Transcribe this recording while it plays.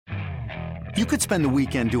You could spend the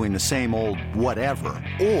weekend doing the same old whatever,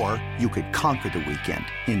 or you could conquer the weekend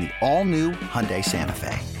in the all-new Hyundai Santa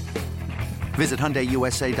Fe. Visit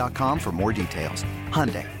HyundaiUSA.com for more details.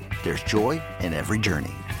 Hyundai, there's joy in every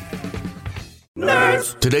journey.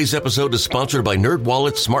 Nerds! Today's episode is sponsored by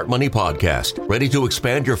NerdWallet's Smart Money Podcast. Ready to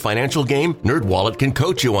expand your financial game? NerdWallet can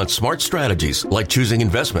coach you on smart strategies like choosing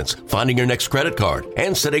investments, finding your next credit card,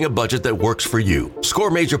 and setting a budget that works for you. Score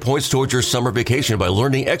major points towards your summer vacation by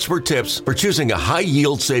learning expert tips for choosing a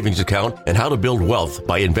high-yield savings account and how to build wealth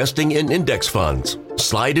by investing in index funds.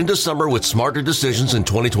 Slide into summer with smarter decisions in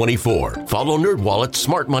 2024. Follow NerdWallet's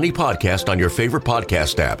Smart Money Podcast on your favorite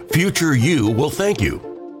podcast app. Future you will thank you.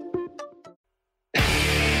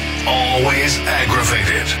 Always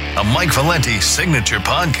Aggravated, a Mike Valenti signature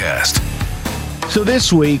podcast. So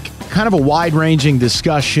this week, kind of a wide-ranging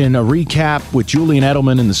discussion, a recap with Julian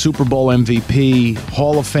Edelman and the Super Bowl MVP,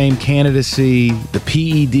 Hall of Fame candidacy, the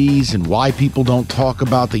PEDs and why people don't talk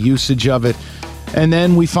about the usage of it. And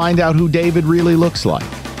then we find out who David really looks like.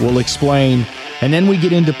 We'll explain. And then we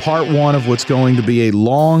get into part one of what's going to be a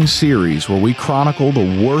long series where we chronicle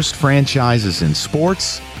the worst franchises in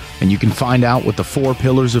sports. And you can find out what the 4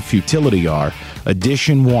 pillars of futility are.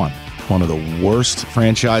 Edition 1, one of the worst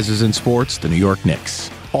franchises in sports, the New York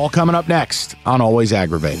Knicks. All coming up next on Always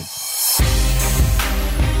Aggravated.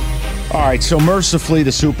 All right, so mercifully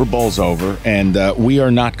the Super Bowl's over, and we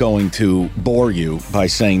are not going to bore you by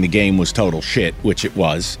saying the game was total shit, which it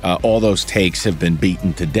was. All those takes have been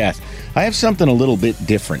beaten to death. I have something a little bit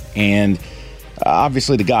different, and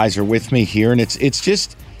obviously the guys are with me here, and it's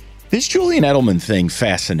just... This Julian Edelman thing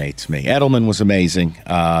fascinates me. Edelman was amazing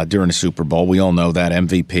during the Super Bowl. We all know that,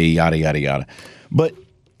 MVP, yada, yada, yada. But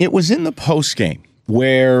it was in the postgame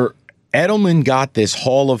where Edelman got this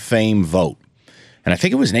Hall of Fame vote. And I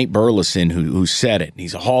think it was Nate Burleson who said it.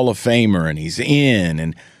 He's a Hall of Famer, and he's in,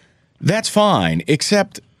 and that's fine,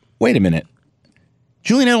 except, wait a minute.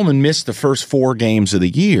 Julian Edelman missed the first 4 games of the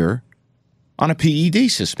year on a PED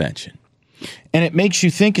suspension. And it makes you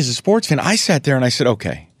think as a sports fan. I sat there and I said,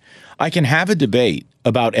 okay, I can have a debate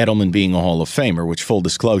about Edelman being a Hall of Famer, which, full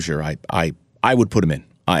disclosure, I would put him in,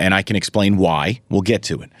 and I can explain why. We'll get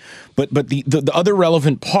to it. But the other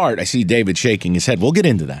relevant part, I see David shaking his head. We'll get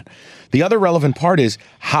into that. The other relevant part is,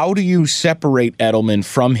 how do you separate Edelman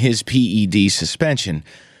from his PED suspension?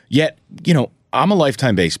 Yet, you know, I'm a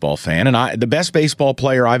lifetime baseball fan, and the best baseball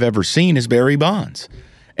player I've ever seen is Barry Bonds.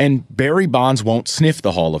 And Barry Bonds won't sniff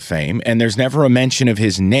the Hall of Fame, and there's never a mention of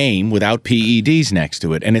his name without PEDs next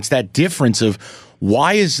to it. And it's that difference of,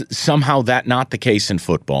 why is somehow that not the case in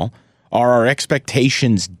football? Are our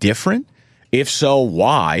expectations different? If so,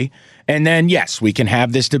 why? And then, yes, we can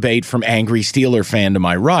have this debate from angry Steeler fan to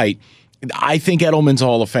my right. I think Edelman's a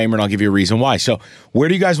Hall of Famer, and I'll give you a reason why. So where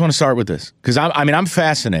do you guys want to start with this? Because I'm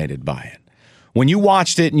fascinated by it. When you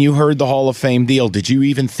watched it and you heard the Hall of Fame deal, did you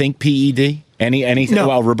even think PED? Anything? No.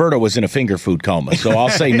 Well, Roberto was in a finger food coma, so I'll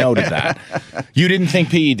say no to that. You didn't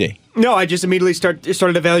think PED? No, I just immediately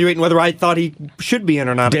started evaluating whether I thought he should be in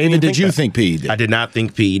or not. David, did you think PED? I did not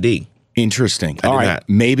think PED. Interesting. All right,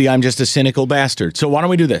 maybe I'm just a cynical bastard. So why don't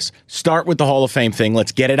we do this? Start with the Hall of Fame thing.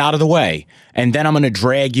 Let's get it out of the way, and then I'm going to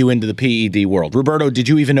drag you into the PED world. Roberto, did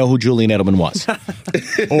you even know who Julian Edelman was?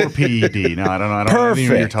 Or PED? No, I don't know. I don't know what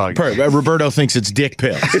you're talking about. Roberto thinks it's dick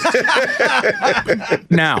pills.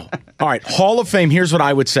 Now, all right, Hall of Fame, here's what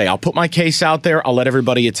I would say. I'll put my case out there. I'll let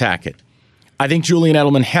everybody attack it. I think Julian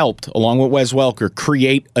Edelman helped, along with Wes Welker,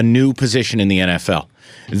 create a new position in the NFL.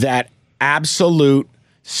 That absolute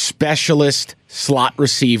specialist slot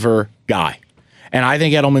receiver guy. And I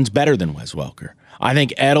think Edelman's better than Wes Welker. I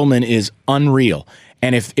think Edelman is unreal.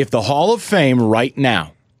 And if the Hall of Fame right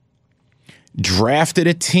now drafted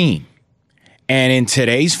a team, and in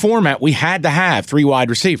today's format, we had to have 3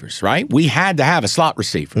 wide receivers, right? We had to have a slot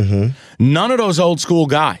receiver. Mm-hmm. None of those old school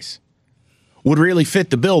guys would really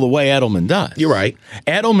fit the bill the way Edelman does. You're right.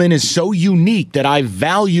 Edelman is so unique that I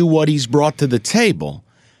value what he's brought to the table.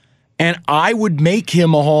 And I would make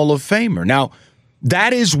him a Hall of Famer. Now,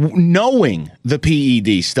 that is knowing the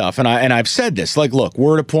PED stuff. And I've said this. Like, look,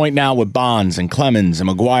 we're at a point now with Bonds and Clemens and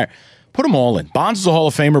McGuire. Put them all in. Bonds is a Hall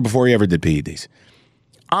of Famer before he ever did PEDs.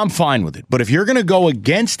 I'm fine with it. But if you're going to go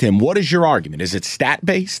against him, what is your argument? Is it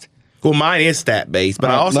stat-based? Well, mine is stat-based.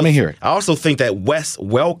 But let me hear it. I also think that Wes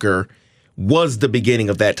Welker was the beginning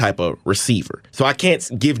of that type of receiver. So I can't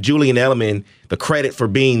give Julian Edelman the credit for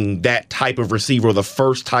being that type of receiver or the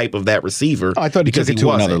first type of that receiver. I thought he took it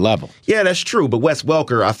to another level. Yeah, that's true. But Wes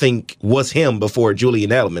Welker, I think, was him before Julian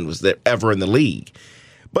Edelman was ever in the league.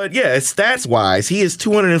 But yeah, stats-wise, he is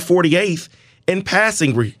 248th in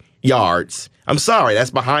passing yards. I'm sorry.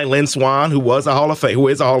 That's behind Lynn Swann, who is a Hall of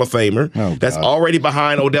Famer. Oh, that's God. already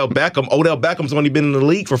behind Odell Beckham. Odell Beckham's only been in the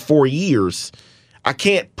league for 4 years. I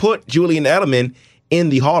can't put Julian Edelman in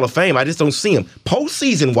the Hall of Fame. I just don't see him.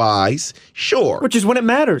 Postseason-wise, sure. Which is when it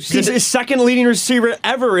matters. He's his second leading receiver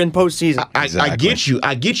ever in postseason. I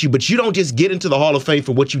get you, but you don't just get into the Hall of Fame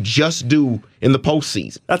for what you just do in the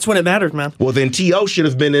postseason. That's when it matters, man. Well, then T.O. should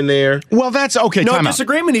have been in there. Well, that's okay. No time out.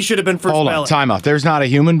 disagreement. He should have been first Hold on, ballot. time out. There's not a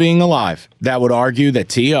human being alive that would argue that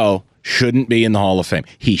T.O. shouldn't be in the Hall of Fame.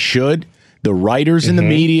 He should. The writers in the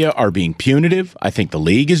media are being punitive. I think the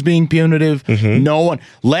league is being punitive. No one.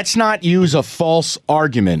 Let's not use a false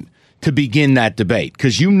argument to begin that debate,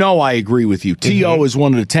 because I agree with you. T.O. is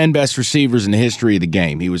one of the 10 best receivers in the history of the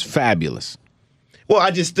game. He was fabulous. Well, I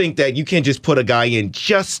just think that you can't just put a guy in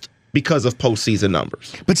just because of postseason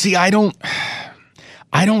numbers. But see, I don't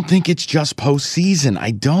think it's just postseason. I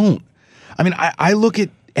don't. I mean, I look at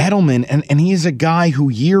Edelman, and he is a guy who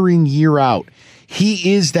year in, year out,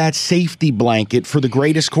 he is that safety blanket for the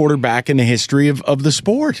greatest quarterback in the history of the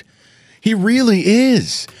sport. He really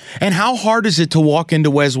is. And how hard is it to walk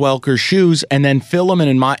into Wes Welker's shoes and then fill them, and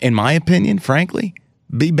in my opinion, frankly,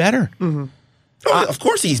 be better? Oh, of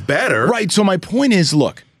course he's better. Right. So my point is,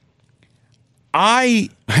 look, here's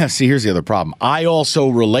the other problem. I also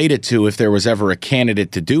relate it to, if there was ever a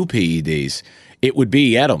candidate to do PEDs, it would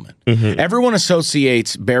be Edelman. Everyone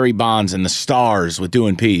associates Barry Bonds and the Stars with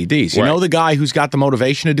doing PEDs. You know the guy who's got the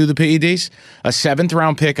motivation to do the PEDs? A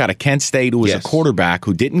 7th-round pick out of Kent State who was a quarterback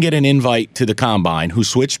who didn't get an invite to the combine, who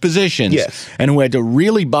switched positions, and who had to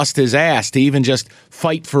really bust his ass to even just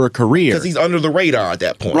fight for a career. Because he's under the radar at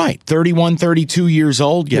that point. Right. 31, 32 years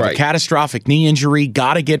old. You have a catastrophic knee injury.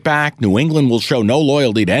 Got to get back. New England will show no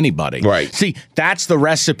loyalty to anybody. Right. See, that's the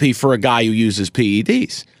recipe for a guy who uses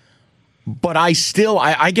PEDs. But I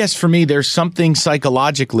guess for me, there's something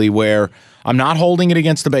psychologically where I'm not holding it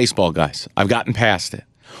against the baseball guys. I've gotten past it.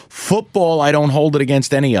 Football, I don't hold it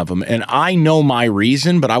against any of them. And I know my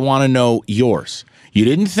reason, but I want to know yours. You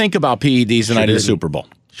didn't think about PEDs the night of the Super Bowl.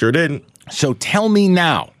 Sure didn't. So tell me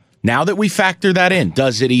now that we factor that in,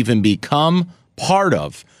 does it even become part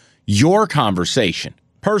of your conversation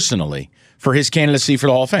personally for his candidacy for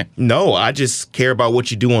the Hall of Fame? No, I just care about what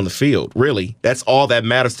you do on the field, really. That's all that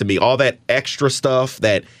matters to me. All that extra stuff,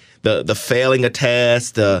 that the failing a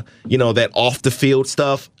test, that off-the-field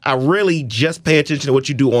stuff, I really just pay attention to what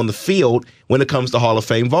you do on the field when it comes to Hall of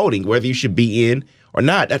Fame voting, whether you should be in or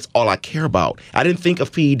not. That's all I care about. I didn't think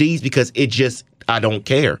of PEDs because I don't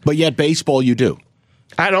care. But yet baseball you do.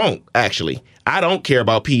 I don't, actually. I don't care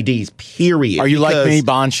about PEDs, period. Are you like me?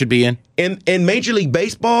 Bonds should be in? In Major League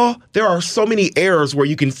Baseball, there are so many errors where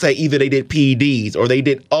you can say either they did PEDs or they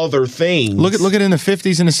did other things. Look at in the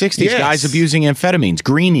 50s and the 60s, guys abusing amphetamines,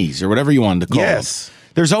 greenies, or whatever you wanted to call them.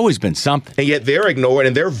 There's always been something. And yet they're ignored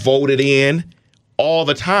and they're voted in all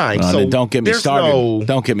the time. So don't get me started.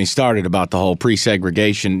 Don't get me started about the whole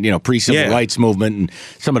pre-segregation, pre-civil rights movement, and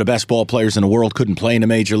some of the best ball players in the world couldn't play in the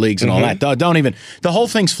major leagues and all that. Don't even. The whole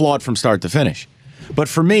thing's flawed from start to finish. But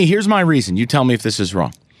for me, here's my reason. You tell me if this is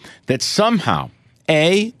wrong. That somehow,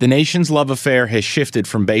 A, the nation's love affair has shifted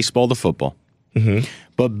from baseball to football.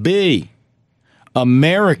 But B,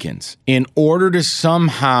 Americans, in order to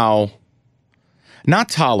somehow not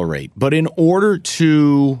tolerate, but in order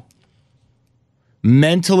to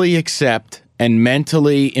mentally accept and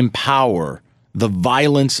mentally empower the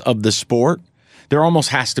violence of the sport, there almost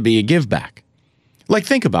has to be a give back. Like,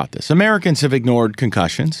 think about this. Americans have ignored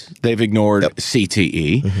concussions. They've ignored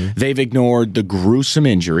CTE. They've ignored the gruesome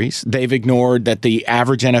injuries. They've ignored that the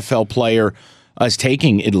average NFL player is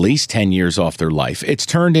taking at least 10 years off their life. It's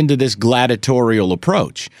turned into this gladiatorial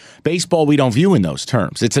approach. Baseball, we don't view in those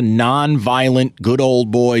terms. It's a non-violent, good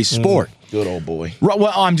old boy sport. Good old boy.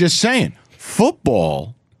 Well, I'm just saying,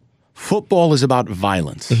 football is about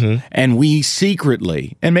violence. And we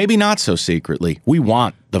secretly, and maybe not so secretly, we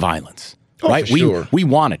want the violence. Right? For sure. We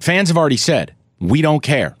want it. Fans have already said, we don't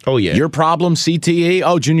care. Oh, yeah. Your problem,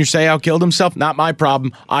 CTE, Junior Seau killed himself, not my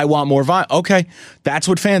problem. I want more violence. Okay, that's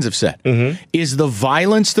what fans have said. Is the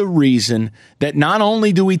violence the reason that not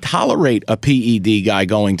only do we tolerate a PED guy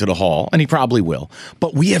going to the Hall, and he probably will,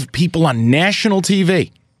 but we have people on national TV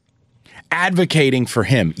advocating for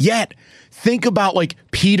him. Yet, think about like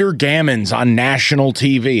Peter Gammons on national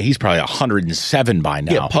TV. He's probably 107 by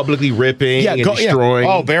now. Yeah, publicly ripping and destroying.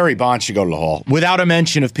 Oh, Barry Bonds should go to the Hall. Without a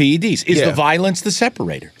mention of PEDs. Is the violence the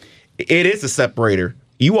separator? It is the separator.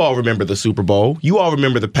 You all remember the Super Bowl. You all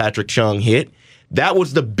remember the Patrick Chung hit. That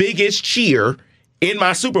was the biggest cheer in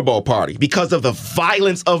my Super Bowl party because of the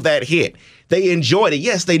violence of that hit. They enjoyed it.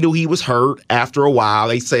 Yes, they knew he was hurt after a while.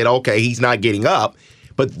 They said, okay, he's not getting up.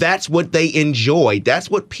 but that's what they enjoy. That's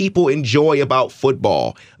what people enjoy about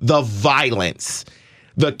football. The violence,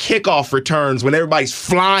 the kickoff returns when everybody's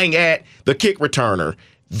flying at the kick returner.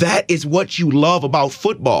 That is what you love about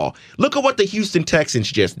football. Look at what the Houston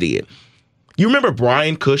Texans just did. You remember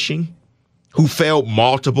Brian Cushing, who failed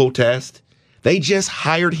multiple tests? They just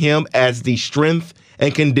hired him as the strength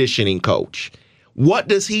and conditioning coach. What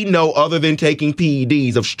does he know other than taking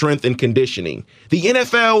PEDs of strength and conditioning? The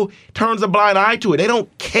NFL turns a blind eye to it. They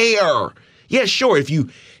don't care. Yeah, sure, if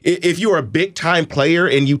you're a big-time player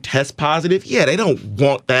and you test positive, yeah, they don't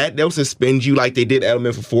want that. They'll suspend you like they did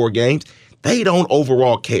Edelman for 4 games. They don't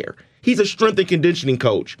overall care. He's a strength and conditioning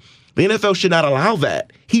coach. The NFL should not allow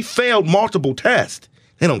that. He failed multiple tests.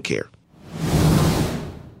 They don't care.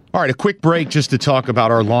 All right, a quick break just to talk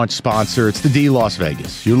about our launch sponsor. It's the D Las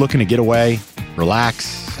Vegas. You're looking to get away,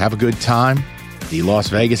 relax, have a good time. D Las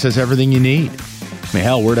Vegas has everything you need. I mean,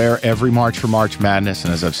 hell, we're there every March for March Madness,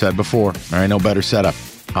 and as I've said before, there ain't no better setup.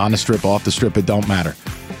 On the strip, off the strip, it don't matter.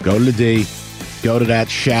 Go to the D, go to that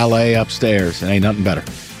chalet upstairs. It ain't nothing better.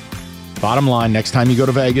 Bottom line, next time you go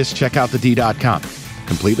to Vegas, check out the D.com.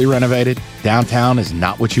 Completely renovated. Downtown is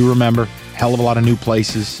not what you remember. Hell of a lot of new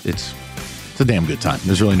places. It's a damn good time.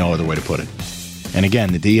 There's really no other way to put it. And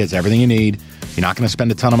again, the D has everything you need. You're not going to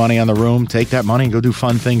spend a ton of money on the room. Take that money and go do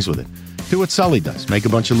fun things with it. Do what Sully does. Make a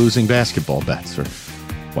bunch of losing basketball bets. Or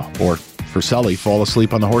for Sully, fall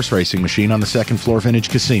asleep on the horse racing machine on the second floor Vintage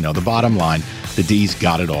Casino. The bottom line, the D's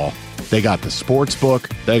got it all. They got the sports book.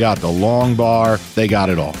 They got the long bar. They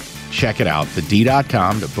got it all. Check it out. The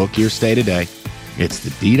D.com to book your stay today. It's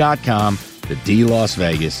the D.com, the D Las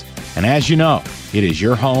Vegas. And as you know, it is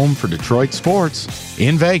your home for Detroit sports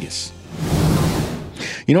in Vegas.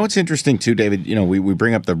 You know what's interesting, too, David? You know, we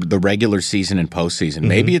bring up the regular season and postseason. Mm-hmm.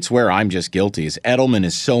 Maybe it's where I'm just guilty, is Edelman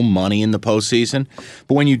is so money in the postseason.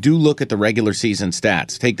 But when you do look at the regular season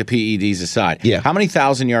stats, take the PEDs aside. Yeah. How many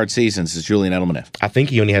 1,000-yard seasons does Julian Edelman have? I think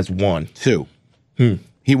he only has 1. 2.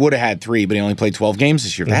 He would have had 3, but he only played 12 games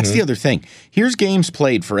this year. That's the other thing. Here's games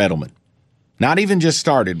played for Edelman. Not even just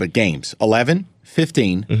started, but games. 11,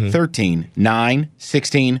 15, 13, 9,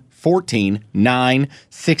 16, 14, 9,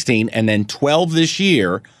 16, and then 12 this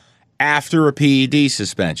year after a PED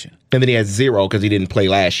suspension. And then he has 0 because he didn't play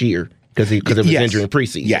last year because of his injury in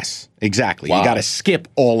preseason. Yes, exactly. Wow. You got to skip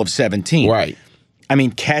all of 17. Right. I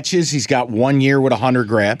mean, catches, he's got 1 year with 100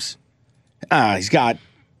 grabs. He's got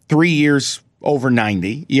 3 years over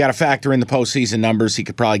 90. You got to factor in the postseason numbers. He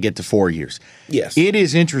could probably get to 4 years. Yes. It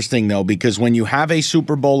is interesting, though, because when you have a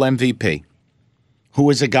Super Bowl MVP, who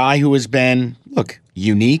is a guy who has been,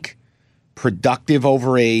 unique, productive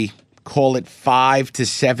over a, call it 5 to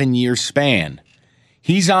 7 year span,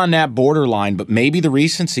 he's on that borderline, but maybe the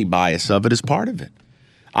recency bias of it is part of it.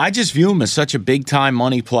 I just view him as such a big-time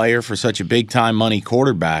money player for such a big-time money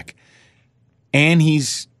quarterback, and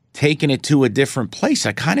he's taking it to a different place.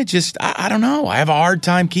 I kind of just, I don't know. I have a hard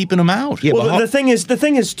time keeping him out. Yeah, well, the thing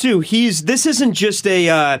is too. This isn't just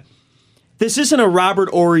a. This isn't a Robert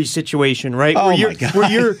Ory situation, right? Oh,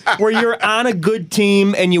 where you're on a good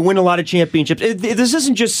team and you win a lot of championships. This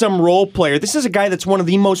isn't just some role player. This is a guy that's one of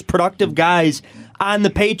the most productive guys on the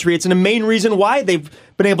Patriots, and the main reason why they've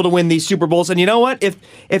been able to win these Super Bowls. And you know what?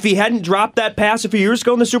 If he hadn't dropped that pass a few years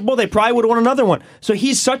ago in the Super Bowl, they probably would have won another one. So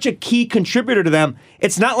he's such a key contributor to them.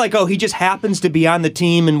 It's not like, he just happens to be on the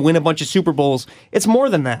team and win a bunch of Super Bowls. It's more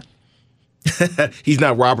than that. He's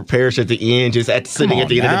not Robert Parrish at the end, just sitting at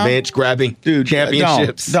the end of the bench grabbing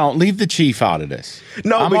championships. Don't leave the Chief out of this.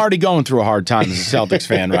 No, I'm already going through a hard time as a Celtics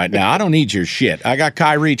fan right now. I don't need your shit. I got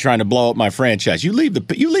Kyrie trying to blow up my franchise. You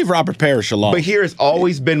leave Robert Parrish alone. But here has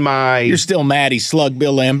always been my. You're still mad he slugged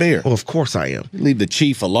Bill Laimbeer. Well, of course I am. Leave the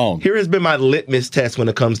Chief alone. Here has been my litmus test when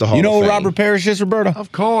it comes to Hall of Fame. You know who Robert Parrish is, Roberto?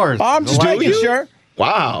 Of course. I'm just making sure.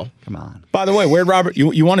 Wow. Come on. By the way, where'd Robert?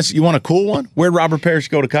 You want a cool one? Where'd Robert Parrish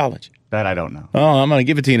go to college? That I don't know. Oh, I'm going to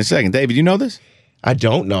give it to you in a second. David, you know this? I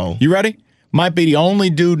don't know. You ready? Might be the only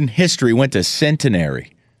dude in history went to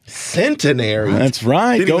Centenary. Centenary? That's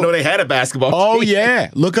right. Didn't even know they had a basketball team. Oh, yeah.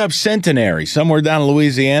 Look up Centenary, somewhere down in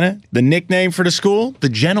Louisiana. The nickname for the school? The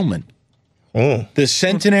Gentleman. Oh. The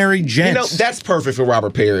Centenary Gents. That's perfect for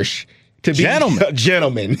Robert Parrish. To be Gentleman. a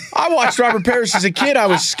gentleman. I watched Robert Parrish as a kid. I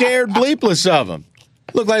was scared bleepless of him.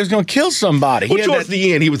 Looked like he was going to kill somebody. Well, towards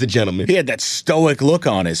the end, he was a gentleman. He had that stoic look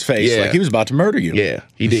on his face, like he was about to murder you. Yeah,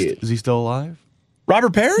 he did. Is he still alive?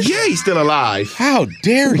 Robert Parrish? Yeah, he's still alive. How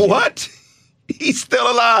dare you? What? He's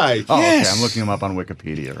still alive. Oh, Yes. okay. I'm looking him up on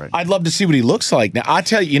Wikipedia right now. I'd love to see what he looks like. Now, I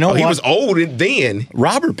tell you, you know what? He was old then.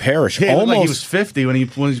 Robert Parrish He looked almost. like he was 50 when he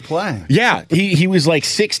was playing. Yeah, he was like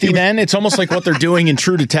 60 then. It's almost like what they're doing in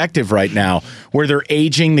True Detective right now, where they're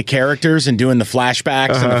aging the characters and doing the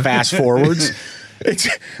flashbacks and the fast forwards. It's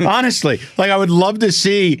honestly like I would love to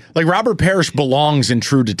see like Robert Parrish belongs in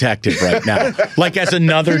True Detective right now, like as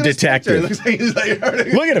another detective. Look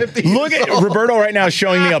at him. Look at Roberto right now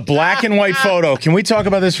showing me a black and white photo. Can we talk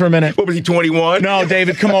about this for a minute? What was he, 21? No,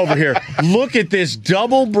 David, come over here. Look at this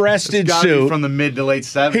double-breasted suit. From the mid to late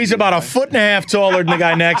 70s. He's about a foot and a half taller than the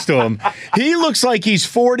guy next to him. He looks like he's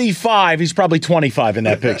 45. He's probably 25 in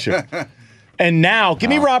that picture. And now,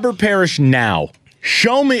 give me Robert Parrish now.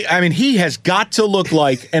 Show me. I mean, he has got to look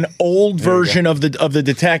like an old version of the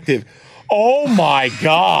detective. Oh my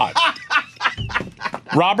God!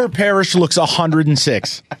 Robert Parrish looks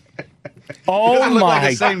 106. Oh doesn't look my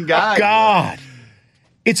like the same guy. God!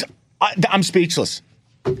 It's. I'm speechless.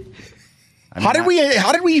 How did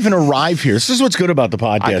we even arrive here? This is what's good about the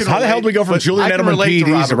podcast. How the hell did we go from Julian Edelman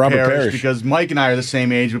PEDs to Robert Parrish? Because Mike and I are the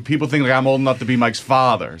same age, but people think like I'm old enough to be Mike's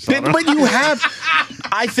father. So But you have.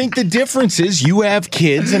 I think the difference is you have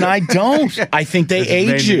kids and I don't. I think they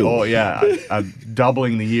age you. Oh yeah, I'm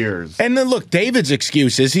doubling the years. And then look, David's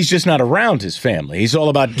excuse is he's just not around his family. He's all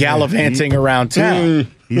about gallivanting around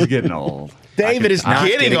town. He's getting old. David is not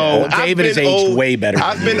getting old. David has aged way better.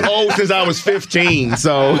 I've been old since I was 15,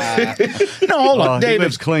 so. No, hold on. He David,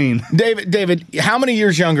 lives clean. David, how many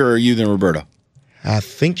years younger are you than Roberto? I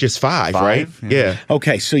think just five, right? Yeah.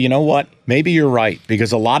 Okay, so you know what? Maybe you're right,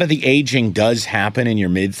 because a lot of the aging does happen in your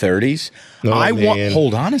mid-30s.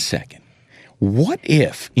 Hold on a second. What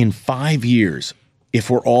if in 5 years,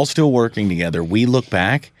 if we're all still working together, we look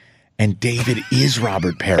back and David is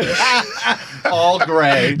Robert Parrish? All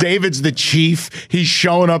gray. David's the chief. He's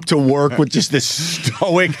showing up to work with just this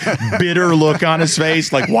stoic, bitter look on his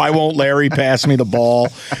face. Like, why won't Larry pass me the ball?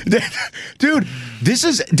 Dude, this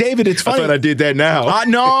is, David, it's funny. I thought I did that now.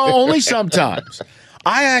 No, only sometimes.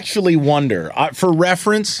 I actually wonder, for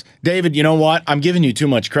reference, David, you know what? I'm giving you too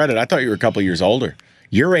much credit. I thought you were a couple years older.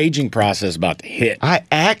 Your aging process is about to hit. I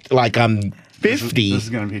act like I'm 50. This is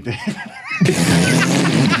going to be David.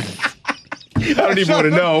 I don't even want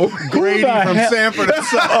to know. Grady from Sanford.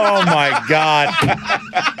 Oh, my God.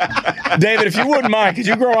 David, if you wouldn't mind, could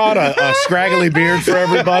you grow out a scraggly beard for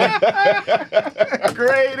everybody?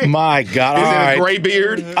 Grady. My God. Is All it right. a gray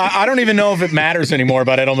beard? I don't even know if it matters anymore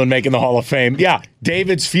about Edelman making the Hall of Fame. Yeah,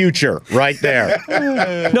 David's future right there.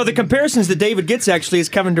 No, the comparisons that David gets actually is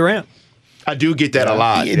Kevin Durant. I do get that a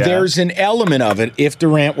lot. There's an element of it if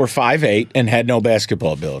Durant were 5'8" and had no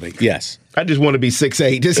basketball ability. Yes. I just want to be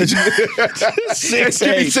 6'8". Just 6'8". Give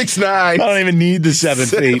me 6'9". I don't even need the 7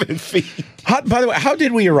 feet. 7 feet. By the way, how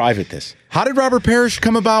did we arrive at this? How did Robert Parrish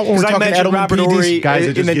come about when we're Because I talking mentioned Edelman Robert PEDs? Horry, Guys that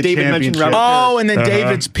and just then get David mentioned championships. Robert Parrish. Oh, and then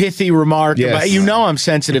David's pithy remark. Yes. About, you know I'm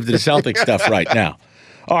sensitive to the Celtic stuff right now.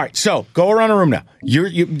 All right, so go around the room now.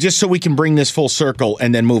 You just so we can bring this full circle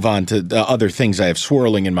and then move on to the other things I have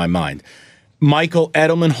swirling in my mind. Michael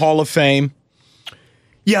Edelman, Hall of Fame.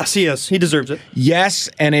 Yes, he is. He deserves it. Yes,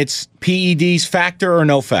 and it's PEDs factor or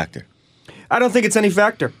no factor? I don't think it's any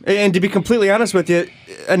factor. And to be completely honest with you,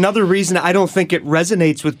 another reason I don't think it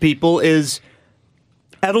resonates with people is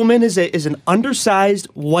Edelman is an undersized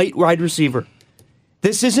white wide receiver.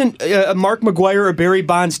 This isn't a Mark McGuire or Barry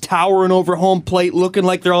Bonds towering over home plate looking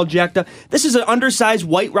like they're all jacked up. This is an undersized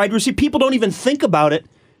white wide receiver. People don't even think about it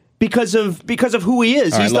because of who he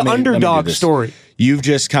is. All He's right, the underdog story. You've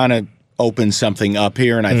just kind of opened something up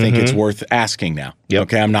here, and I think it's worth asking now. Yep.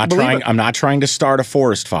 Okay, I'm not trying to start a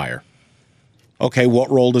forest fire. Okay, what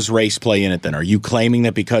role does race play in it then? Are you claiming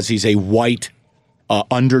that because he's a white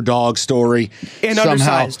underdog story And somehow,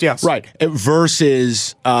 undersized, yes. right,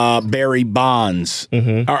 versus Barry Bonds?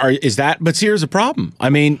 Is that? But see, here's the problem. I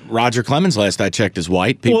mean, Roger Clemens, last I checked, is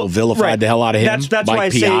white. People vilified the hell out of him. That's Mike why I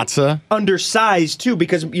Piazza. say undersized too,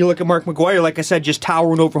 because you look at Mark McGuire, like I said, just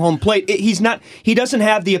towering over home plate. He's not. He doesn't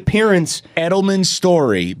have the appearance. Edelman's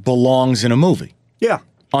story belongs in a movie. Yeah.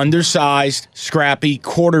 Undersized, scrappy,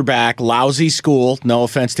 quarterback, lousy school, no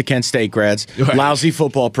offense to Kent State grads, Right. lousy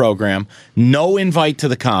football program, no invite to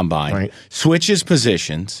the combine, Right. switches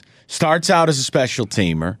positions, starts out as a special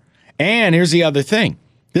teamer, and here's the other thing.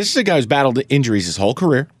 This is a guy who's battled injuries his whole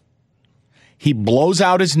career. He blows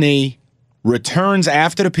out his knee, returns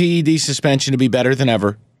after the PED suspension to be better than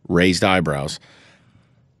ever, raised eyebrows.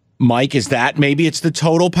 Mike, is that, maybe it's the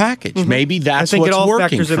total package. Maybe that's I think what's it all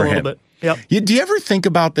working factors in for a little him. bit. Yep. Do you ever think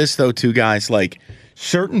about this, though, too, guys? Like,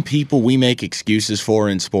 certain people we make excuses for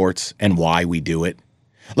in sports and why we do it.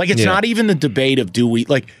 Like, it's not even the debate of do we,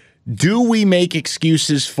 like, do we make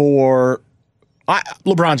excuses for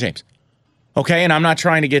LeBron James? Okay, and I'm not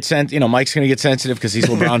trying to get Mike's going to get sensitive because he's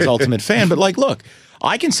LeBron's ultimate fan, but look,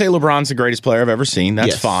 I can say LeBron's the greatest player I've ever seen.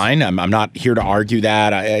 That's fine. I'm not here to argue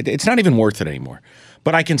that. It's not even worth it anymore.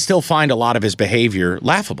 But I can still find a lot of his behavior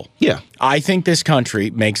laughable. Yeah. I think this country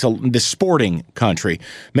this sporting country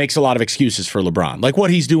makes a lot of excuses for LeBron. Like what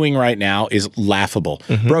he's doing right now is laughable.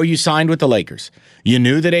 Mm-hmm. Bro, you signed with the Lakers. You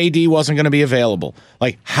knew that AD wasn't going to be available.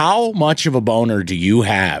 Like, how much of a boner do you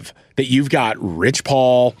have that you've got Rich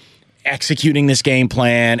Paul executing this game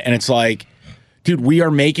plan, and it's like, dude,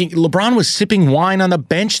 LeBron was sipping wine on the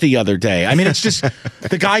bench the other day. I mean, it's just,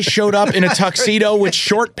 the guy showed up in a tuxedo with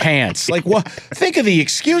short pants. Like, what? Think of the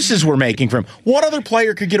excuses we're making for him. What other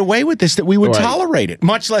player could get away with this that we would tolerate it,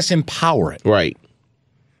 much less empower it? Right.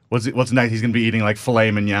 What's night? He's going to be eating like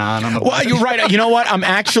filet mignon on the Well, you're right. You know what? I'm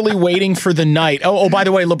actually waiting for the night. Oh, by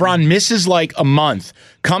the way, LeBron misses like a month,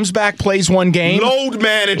 comes back, plays one game. Load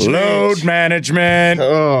management.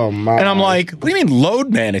 Oh, my. And I'm like, what do you mean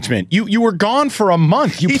load management? You were gone for a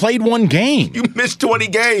month. You played one game. You missed 20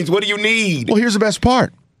 games. What do you need? Well, here's the best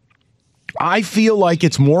part. I feel like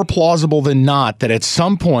it's more plausible than not that at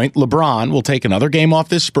some point LeBron will take another game off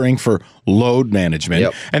this spring for load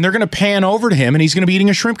management, and they're going to pan over to him, and he's going to be eating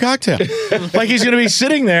a shrimp cocktail. Like he's going to be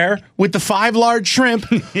sitting there with the 5 large shrimp,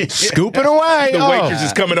 scooping away. The waitress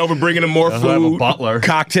is coming over, bringing him more food. Butler.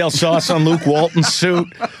 Cocktail sauce on Luke Walton's suit.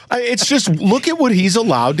 It's just, look at what he's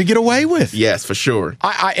allowed to get away with. Yes, for sure.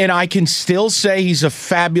 And I can still say he's a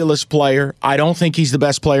fabulous player. I don't think he's the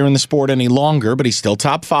best player in the sport any longer, but he's still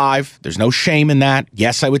top 5. There's no shame in that.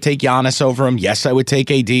 Yes, I would take Giannis over him. Yes, I would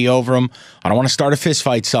take AD over him. I don't want to start a fist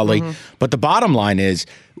fight, Sully. Mm-hmm. But the bottom line is,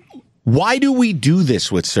 why do we do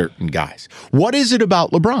this with certain guys? What is it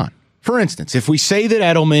about LeBron? For instance, if we say that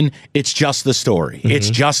Edelman, it's just the story. Mm-hmm.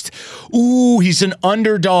 It's just, he's an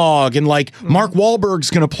underdog, and like Mark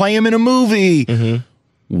Wahlberg's going to play him in a movie. Mm-hmm.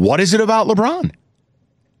 What is it about LeBron?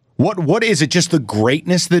 What is it? Just the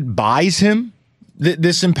greatness that buys him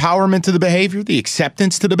this empowerment to the behavior, the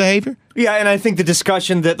acceptance to the behavior? Yeah, and I think the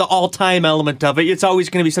discussion, the all-time element of it, it's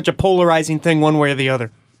always going to be such a polarizing thing one way or the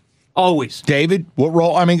other. Always. David, what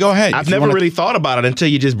role? I mean, go ahead. I've never really thought about it until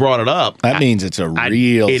you just brought it up. That means it's a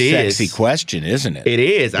real sexy question, isn't it? It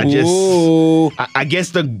is. I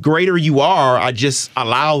guess the greater you are, I just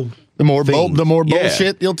allow the more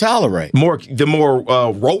bullshit you'll tolerate. The more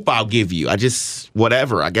rope I'll give you.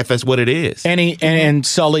 Whatever. I guess that's what it is. And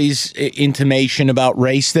Sully's intimation about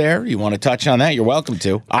race there, you want to touch on that? You're welcome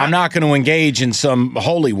to. I'm not going to engage in some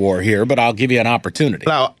holy war here, but I'll give you an opportunity.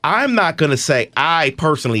 Now, I'm not going to say I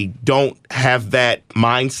personally don't have that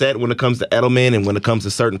mindset when it comes to Edelman and when it comes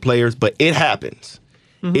to certain players, but it happens.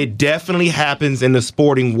 Mm-hmm. It definitely happens in the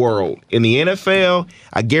sporting world. In the NFL,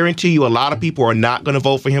 I guarantee you a lot of people are not going to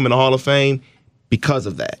vote for him in the Hall of Fame because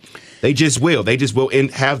of that. They just will. They just will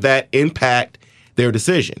have that impact their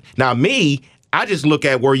decision. Now, me, I just look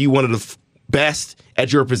at were you one of the best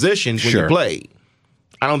at your positions when you played.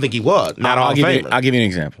 I don't think he was. I'll give you an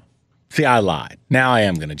example. See, I lied. Now I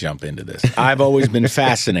am going to jump into this. I've always been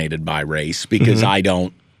fascinated by race because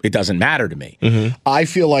it doesn't matter to me. Mm-hmm. I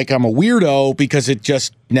feel like I'm a weirdo because it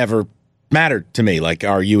just never mattered to me. Like,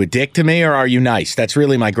 are you a dick to me or are you nice? That's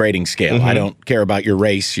really my grading scale. Mm-hmm. I don't care about your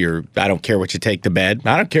race. I don't care what you take to bed.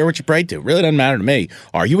 I don't care what you pray to. It really doesn't matter to me.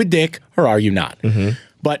 Are you a dick or are you not? Mm-hmm.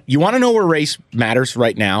 But you want to know where race matters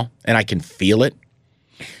right now, and I can feel it?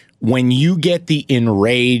 When you get the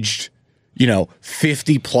enraged,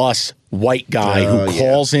 50-plus white guy who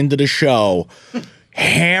calls into the show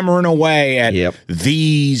hammering away at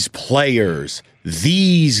these players,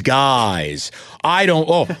 these guys.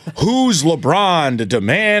 Who's LeBron to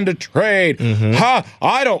demand a trade? Mm-hmm.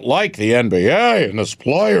 I don't like the NBA and this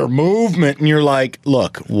player movement. And you're like,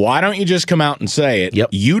 look, why don't you just come out and say it? Yep.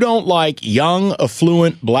 You don't like young,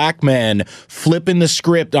 affluent black men flipping the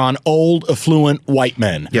script on old, affluent white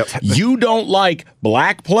men. Yep. You don't like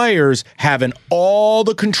black players having all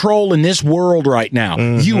the control in this world right now.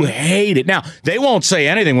 Mm-hmm. You hate it. Now, they won't say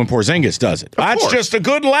anything when Porzingis does it. That's just a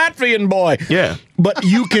good Latvian boy. Yeah. But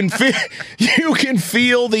you can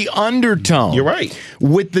feel the undertone. You're right.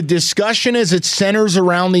 With the discussion as it centers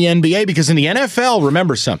around the NBA, because in the NFL,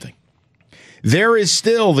 remember something. There is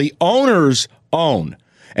still the owners own.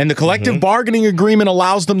 And the collective bargaining agreement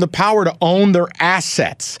allows them the power to own their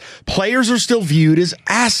assets. Players are still viewed as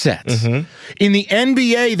assets. Mm-hmm. In the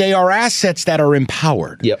NBA, they are assets that are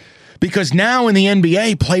empowered. Yep. Because now in the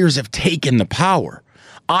NBA, players have taken the power.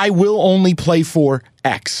 I will only play for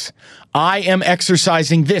X. I am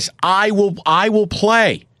exercising this. I will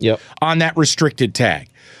play on that restricted tag.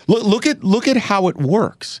 Look at how it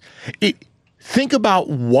works. think about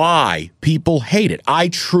why people hate it. I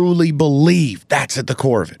truly believe that's at the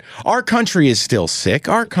core of it. Our country is still sick.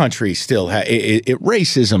 Our country still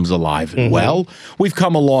racism's alive and well. We've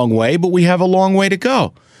come a long way, but we have a long way to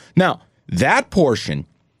go. Now, that portion,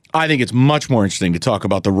 I think it's much more interesting to talk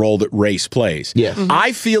about the role that race plays. Yes.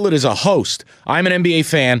 I feel it as a host. I'm an NBA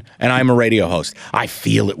fan, and I'm a radio host. I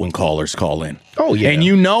feel it when callers call in. Oh, yeah. And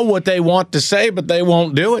you know what they want to say, but they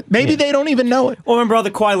won't do it. Maybe they don't even know it. Well, remember all the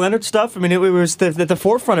Kawhi Leonard stuff? I mean, it was the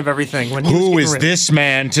forefront of everything. When he Who was is getting this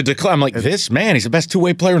man to declare? I'm like, this man, he's the best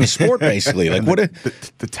two-way player in the sport, basically. Like, what?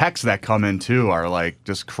 The texts that come in, too, are, like,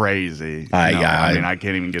 just crazy. Yeah, I mean, I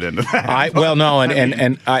can't even get into that.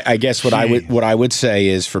 I guess what I would say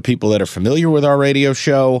is, for people that are familiar with our radio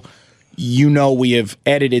show, you know we have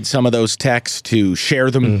edited some of those texts to share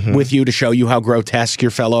them with you, to show you how grotesque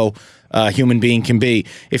your fellow human being can be.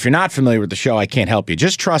 If you're not familiar with the show, I can't help you.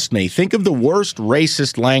 Just trust me. Think of the worst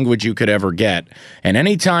racist language you could ever get. And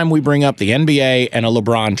anytime we bring up the NBA and a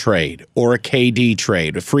LeBron trade or a KD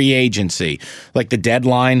trade, a free agency, like the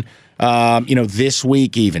deadline, this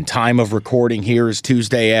week even, time of recording here is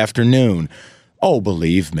Tuesday afternoon. Oh,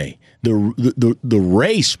 believe me, the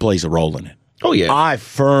race plays a role in it. Oh, yeah. I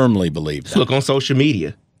firmly believe that. Look on social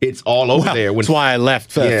media. It's all over there. That's why I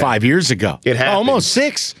left 5 years ago. It happened. Almost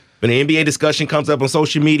 6. When the NBA discussion comes up on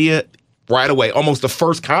social media, right away, almost the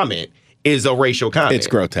first comment is a racial comment. It's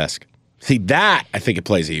grotesque. See, that, I think it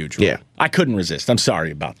plays a huge role. Yeah. I couldn't resist. I'm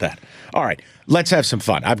sorry about that. All right, let's have some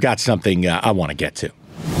fun. I've got something I want to get to.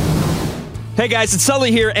 Hey guys, it's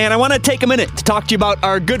Sully here, and I want to take a minute to talk to you about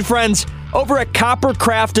our good friends over at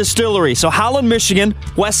Coppercraft Distillery. So Holland, Michigan,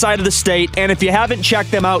 west side of the state, and if you haven't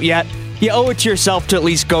checked them out yet, you owe it to yourself to at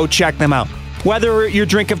least go check them out. Whether your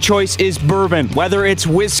drink of choice is bourbon, whether it's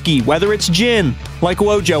whiskey, whether it's gin, like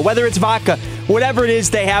Wojo, whether it's vodka, whatever it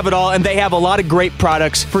is, they have it all, and they have a lot of great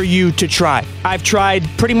products for you to try. I've tried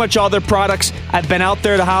pretty much all their products. I've been out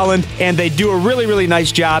there to Holland, and they do a really, really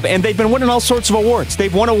nice job, and they've been winning all sorts of awards.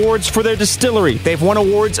 They've won awards for their distillery. They've won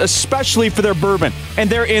awards especially for their bourbon, and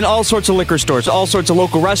they're in all sorts of liquor stores, all sorts of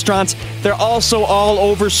local restaurants. They're also all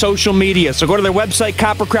over social media, so go to their website,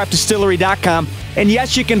 coppercraftdistillery.com, and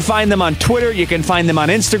yes, you can find them on Twitter, you can find them on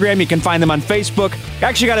Instagram, you can find them on Facebook. I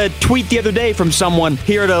actually got a tweet the other day from someone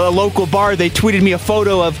here at a local bar. They tweeted me a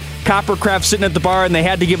photo of Coppercraft sitting at the bar, and they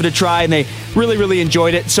had to give it a try, and they really, really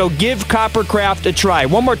enjoyed it. So give Coppercraft a try.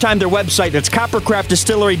 One more time, their website, that's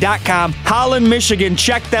coppercraftdistillery.com. Holland, Michigan,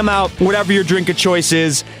 check them out. Whatever your drink of choice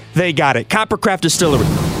is, they got it. Coppercraft Distillery.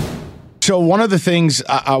 So one of the things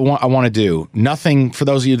I want to do, nothing, for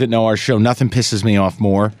those of you that know our show, nothing pisses me off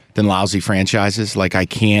more than lousy franchises. Like, I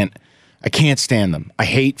can't stand them. I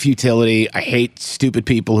hate futility. I hate stupid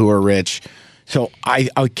people who are rich. So I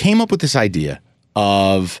came up with this idea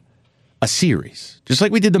of a series, just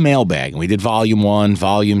like we did the mailbag and we did volume 1,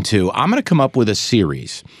 volume 2. I'm going to come up with a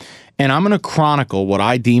series, and I'm going to chronicle what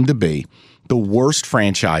I deem to be the worst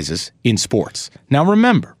franchises in sports. Now,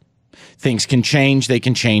 remember, things can change. They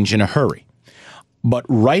can change in a hurry. But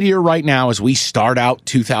right here, right now, as we start out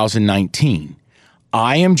 2019,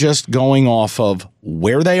 I am just going off of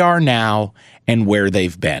where they are now and where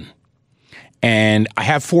they've been. And I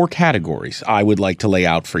have 4 categories I would like to lay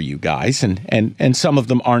out for you guys, and some of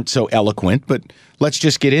them aren't so eloquent, but let's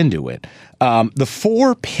just get into it. The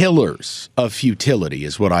 4 pillars of futility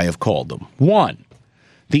is what I have called them. 1,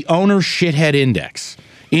 the owner shithead index.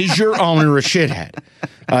 Is your owner a shithead?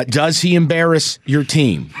 Does he embarrass your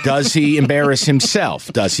team? Does he embarrass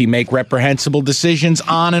himself? Does he make reprehensible decisions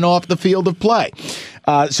on and off the field of play?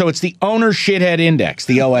 So it's the owner shithead index,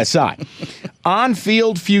 the OSI.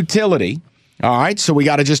 On-field futility. All right, so we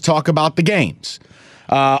got to just talk about the games.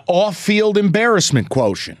 Off-field embarrassment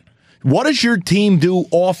quotient. What does your team do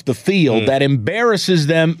off the field that embarrasses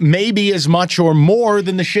them maybe as much or more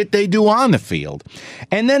than the shit they do on the field?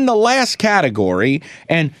 And then the last category,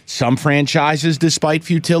 and some franchises, despite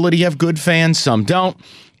futility, have good fans, some don't.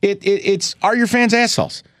 It's are your fans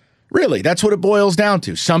assholes? Really, that's what it boils down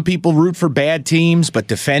to. Some people root for bad teams but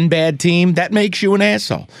defend bad team. That makes you an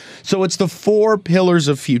asshole. So it's the 4 pillars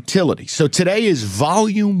of futility. So today is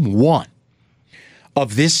volume 1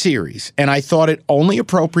 of this series, and I thought it only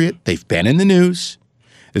appropriate. They've been in the news.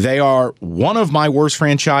 They are one of my worst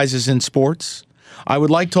franchises in sports. I would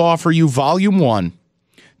like to offer you volume 1,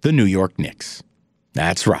 the New York Knicks.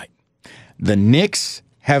 That's right. The Knicks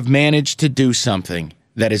have managed to do something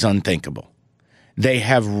that is unthinkable. They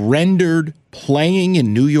have rendered playing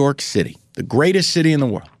in New York City, the greatest city in the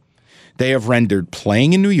world. They have rendered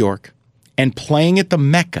playing in New York and playing at the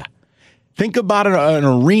Mecca. Think about an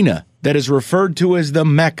arena that is referred to as the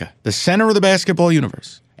Mecca, the center of the basketball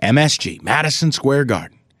universe, MSG, Madison Square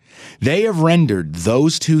Garden. They have rendered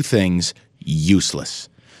those two things useless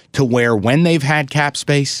to where when they've had cap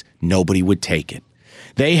space, nobody would take it.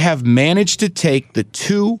 They have managed to take the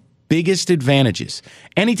two biggest advantages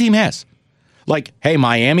any team has. Like, hey,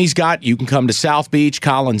 Miami's got, you can come to South Beach,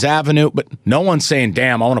 Collins Avenue, but no one's saying,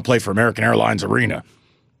 damn, I want to play for American Airlines Arena.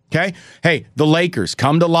 Okay? Hey, the Lakers,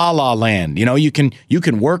 come to La La Land. You know, you can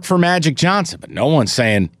work for Magic Johnson, but no one's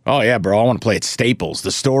saying, oh, yeah, bro, I want to play at Staples,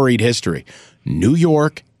 the storied history. New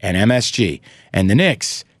York and MSG. And the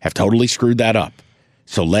Knicks have totally screwed that up.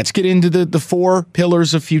 So let's get into the four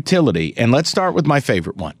pillars of futility, and let's start with my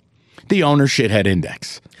favorite one, the owner shithead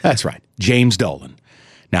index. That's right, James Dolan.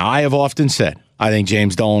 Now, I have often said, I think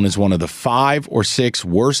James Dolan is one of the 5 or 6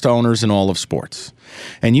 worst owners in all of sports.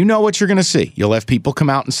 And you know what you're going to see. You'll have people come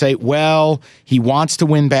out and say, well, he wants to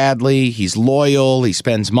win badly, he's loyal, he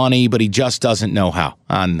spends money, but he just doesn't know how.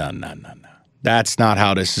 No. That's not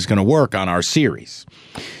how this is going to work on our series.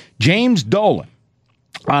 James Dolan,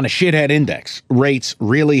 on a shithead index, rates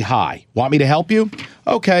really high. Want me to help you?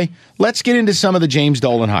 Okay, let's get into some of the James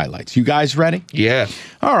Dolan highlights. You guys ready? Yeah.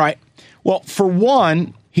 All right. Well, for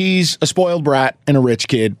one, he's a spoiled brat and a rich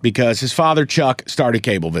kid because his father, Chuck, started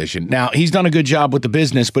Cablevision. Now, he's done a good job with the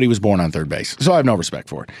business, but he was born on third base, so I have no respect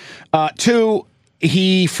for it. 2,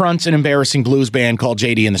 he fronts an embarrassing blues band called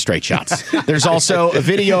JD and the Straight Shots. There's also a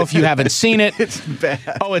video, if you haven't seen it. It's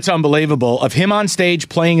bad. Oh, it's unbelievable, of him on stage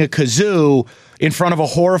playing a kazoo in front of a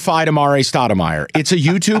horrified Amare Stoudemire. It's a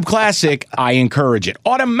YouTube classic. I encourage it.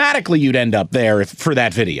 Automatically, you'd end up there for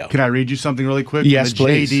that video. Can I read you something really quick? Yes, from the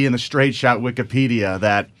please. JD and the Straight Shot Wikipedia,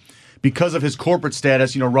 that because of his corporate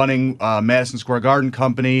status, running Madison Square Garden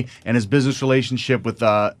Company and his business relationship with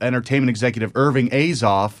entertainment executive Irving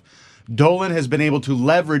Azoff, Dolan has been able to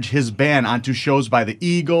leverage his band onto shows by the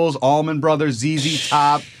Eagles, Allman Brothers, ZZ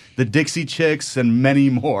Top, the Dixie Chicks, and many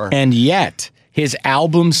more. And yet, his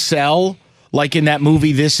albums sell like in that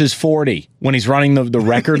movie This Is 40, when he's running the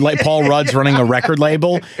record label. Paul Rudd's running a record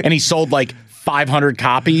label, and he sold like 500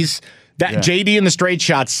 copies. That JD and the Straight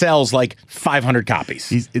Shot sells like 500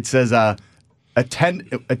 copies. It says,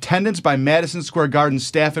 attendance by Madison Square Garden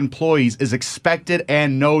staff employees is expected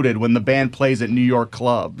and noted when the band plays at New York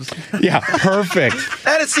clubs. Yeah, perfect.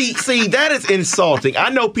 That is insulting. I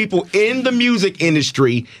know people in the music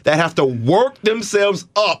industry that have to work themselves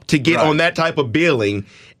up to get on that type of billing,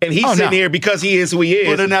 and he's sitting here because he is who he is.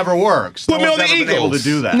 But it never works. Put me on the Eagles. Been able to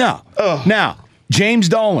do that. No. Now, James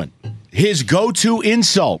Dolan, his go-to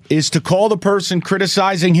insult is to call the person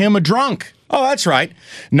criticizing him a drunk. Oh, that's right.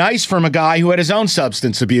 Nice from a guy who had his own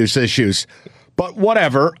substance abuse issues. But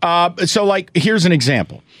whatever. So, here's an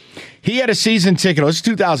example. He had a season ticket. It was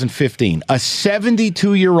 2015. A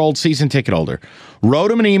 72-year-old season ticket holder wrote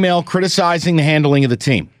him an email criticizing the handling of the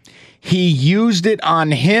team. He used it on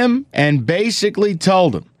him and basically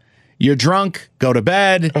told him, you're drunk, go to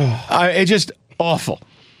bed. It's just awful.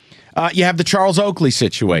 You have the Charles Oakley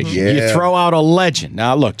situation. Yeah. You throw out a legend.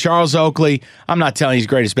 Now, look, Charles Oakley, I'm not telling you he's the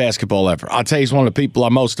greatest basketball ever. I'll tell you he's one of the people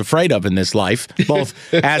I'm most afraid of in this life, both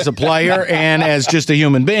as a player and as just a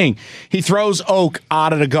human being. He throws Oak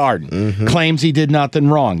out of the Garden, claims he did nothing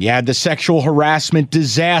wrong. You had the sexual harassment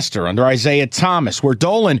disaster under Isaiah Thomas, where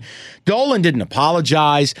Dolan didn't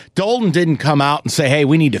apologize. Dolan didn't come out and say, hey,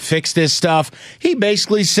 we need to fix this stuff. He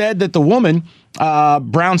basically said that the woman...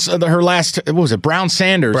 Brown Sanders. Brown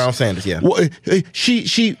Sanders, yeah.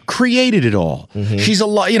 She created it all. She's a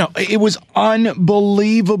lot. It was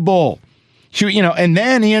unbelievable. And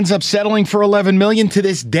then he ends up settling for $11 million. To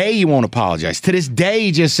this day, he won't apologize. To this day,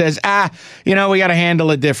 he just says, we got to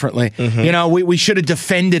handle it differently. We should have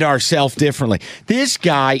defended ourselves differently. This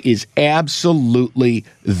guy is absolutely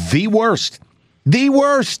the worst. The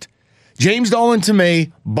worst. James Dolan, to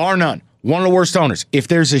me, bar none. One of the worst owners. If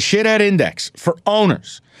there's a shithead index for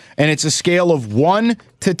owners, and it's a scale of 1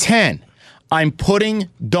 to 10, I'm putting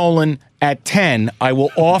Dolan at 10. I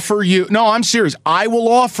will offer you... No, I'm serious. I will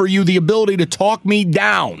offer you the ability to talk me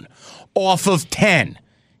down off of 10.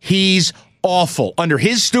 He's awful. Under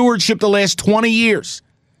his stewardship the last 20 years.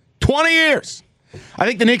 20 years! I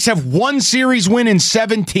think the Knicks have one series win in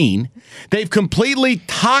 17. They've completely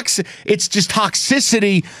It's just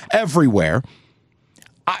toxicity everywhere.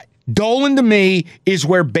 Dolan, to me, is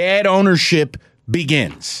where bad ownership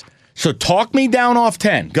begins. So talk me down off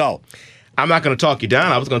 10. Go. I'm not going to talk you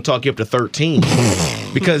down. I was going to talk you up to 13.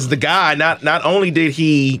 Because the guy, not only did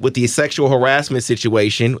he, with the sexual harassment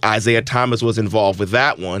situation, Isaiah Thomas was involved with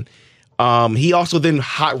that one, he also then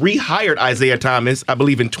rehired Isaiah Thomas, I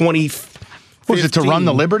believe in 2015. Was it to run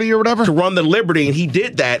the Liberty or whatever? To run the Liberty, and he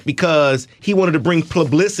did that because he wanted to bring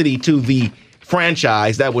publicity to the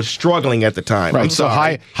franchise that was struggling at the time. Right. So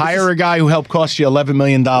hire a guy who helped cost you $11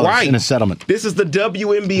 million in a settlement. This is the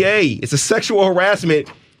WNBA. It's a sexual harassment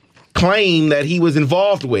claim that he was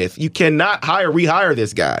involved with. You cannot rehire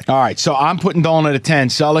this guy. All right. So I'm putting Dolan at a 10.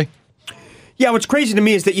 Sully? Yeah, what's crazy to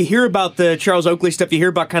me is that you hear about the Charles Oakley stuff, you hear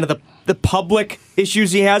about kind of the public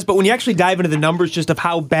issues he has, but when you actually dive into the numbers just of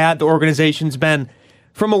how bad the organization's been,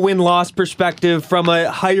 from a win-loss perspective, from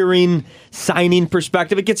a hiring, signing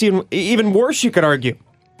perspective, it gets even worse, you could argue.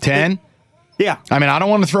 10? Yeah. I mean, I don't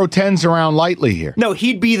want to throw 10s around lightly here. No,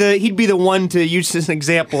 he'd be the one to use as an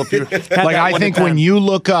example if you had like, I think when you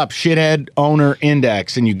look up shithead owner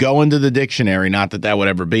index and you go into the dictionary, not that would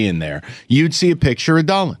ever be in there, you'd see a picture of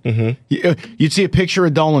Dolan. Mm-hmm. You'd see a picture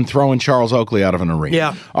of Dolan throwing Charles Oakley out of an arena.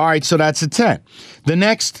 Yeah. All right, so that's a 10. The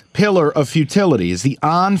next pillar of futility is the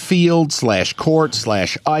on-field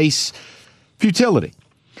 /court/ice futility.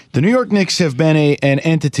 The New York Knicks have been an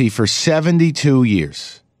entity for 72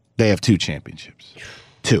 years. They have 2 championships.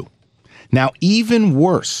 2. Now, even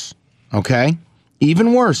worse, okay?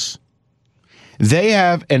 Even worse, they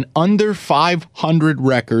have an under 500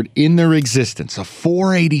 record in their existence, a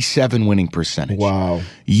 .487 winning percentage. Wow.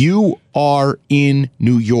 You are in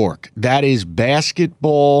New York. That is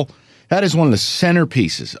basketball. That is one of the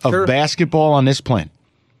centerpieces of basketball on this planet.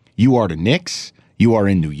 You are the Knicks. You are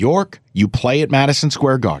in New York. You play at Madison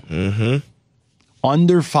Square Garden. Mm-hmm.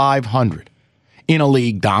 Under 500. In a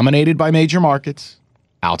league dominated by major markets,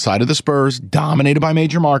 outside of the Spurs, dominated by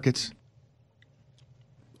major markets,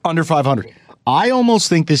 under 500. I almost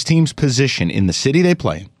think this team's position in the city they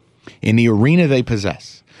play in the arena they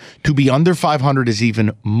possess, to be under 500 is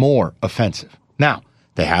even more offensive. Now,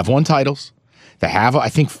 they have won titles. They have, I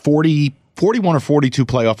think, 41 or 42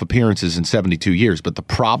 playoff appearances in 72 years. But the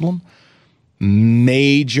problem,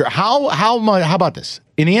 major. How about this?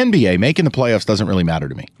 In the NBA, making the playoffs doesn't really matter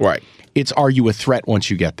to me. Right. It's, are you a threat once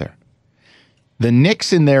you get there? The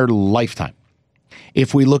Knicks in their lifetime,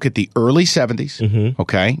 if we look at the early 70s,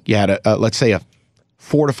 okay, you had, let's say, a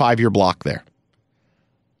 4 to 5 year block there.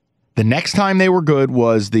 The next time they were good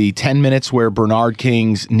was the 10 minutes where Bernard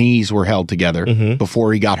King's knees were held together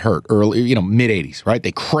before he got hurt, early, mid-'80s, right?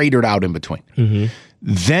 They cratered out in between.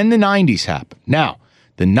 Then the 90s happened. Now,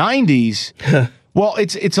 the 90s... Well,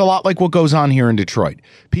 it's a lot like what goes on here in Detroit.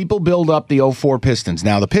 People build up the 04 Pistons.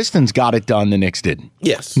 Now, the Pistons got it done, the Knicks didn't.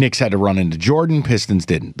 Yes. Knicks had to run into Jordan, Pistons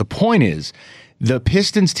didn't. The point is, the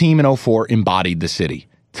Pistons team in 04 embodied the city.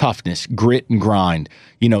 Toughness, grit, and grind.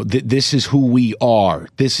 This is who we are.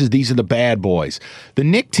 These are the bad boys. The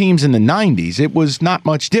Knicks teams in the 90s, it was not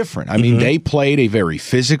much different. I mean, they played a very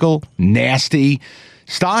physical, nasty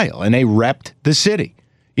style, and they repped the city.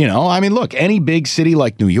 Look, any big city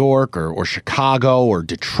like New York or Chicago or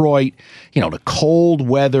Detroit, the cold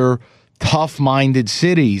weather, tough-minded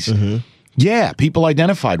cities, yeah, people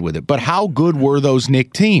identified with it. But how good were those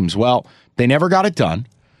Knicks teams? Well, they never got it done.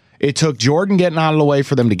 It took Jordan getting out of the way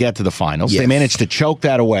for them to get to the finals. Yes. They managed to choke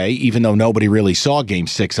that away, even though nobody really saw Game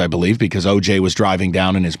 6, I believe, because O.J. was driving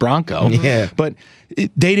down in his Bronco. Yeah. But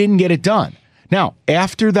they didn't get it done. Now,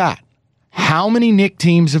 after that, how many Knicks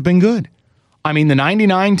teams have been good? I mean, the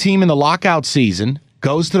 99 team in the lockout season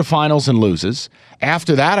goes to the finals and loses.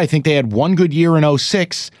 After that, I think they had one good year in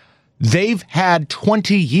 06. They've had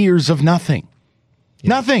 20 years of nothing. Yeah.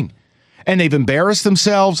 Nothing. And they've embarrassed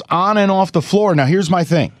themselves on and off the floor. Now, here's my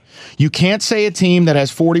thing. You can't say a team that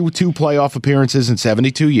has 42 playoff appearances in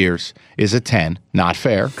 72 years is a 10. Not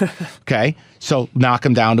fair. Okay? So knock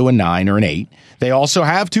them down to a 9 or an 8. They also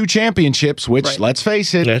have 2 championships, which, let's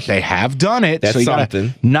face it, they have done it. That's so you got to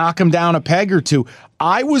knock them down a peg or 2.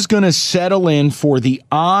 I was going to settle in for the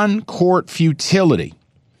on-court futility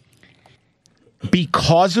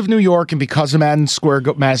because of New York and because of Madison Square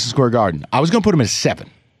Garden. I was going to put them at a 7.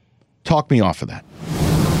 Talk me off of that.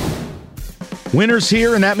 Winter's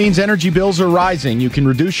here, and that means energy bills are rising. You can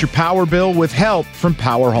reduce your power bill with help from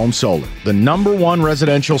Power Home Solar, the #1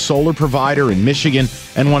 residential solar provider in Michigan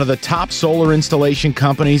and one of the top solar installation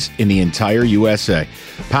companies in the entire USA.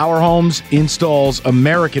 Power Homes installs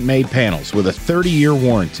American-made panels with a 30-year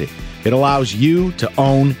warranty. It allows you to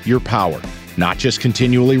own your power, not just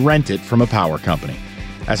continually rent it from a power company.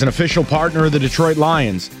 As an official partner of the Detroit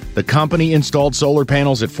Lions, the company installed solar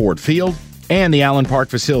panels at Ford Field and the Allen Park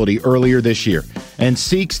facility earlier this year, and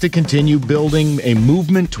seeks to continue building a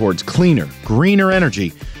movement towards cleaner, greener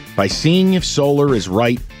energy by seeing if solar is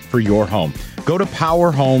right for your home. Go to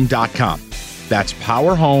powerhome.com. That's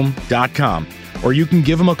powerhome.com. Or you can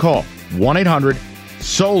give them a call,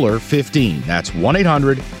 1-800-SOLAR-15. That's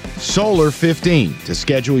 1-800-SOLAR-15 to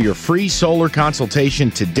schedule your free solar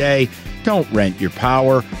consultation today. Don't rent your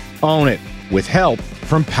power, own it with help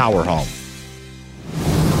from Power Home.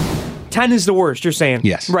 10 is the worst, you're saying?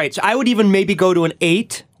 Yes. Right. So I would even maybe go to an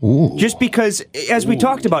 8. Ooh. Just because, as we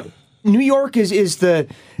talked about, New York is the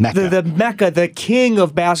Mecca, the king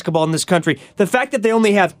of basketball in this country. The fact that they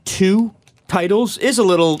only have 2 titles is a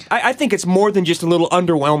little, I think it's more than just a little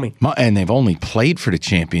underwhelming. And they've only played for the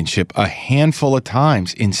championship a handful of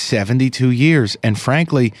times in 72 years. And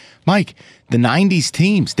frankly, Mike, the 90s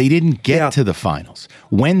teams, they didn't get to the finals.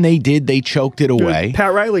 When they did, they choked it away.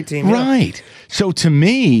 Pat Riley team. Yeah. Right. So to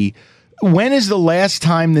me, when is the last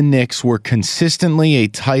time the Knicks were consistently a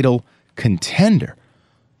title contender?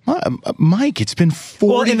 Mike, it's been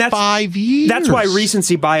 45 years. That's why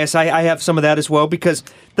recency bias, I have some of that as well, because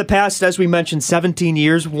the past, as we mentioned, 17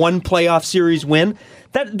 years, 1 playoff series win,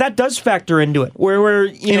 that does factor into it. Where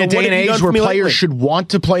in a day and age where players should want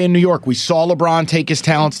to play in New York. We saw LeBron take his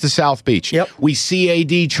talents to South Beach. Yep. We see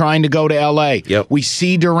AD trying to go to L.A. Yep. We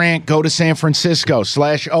see Durant go to San Francisco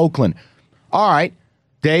 / Oakland. All right,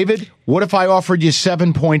 David, what if I offered you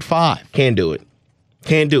 7.5? Can't do it.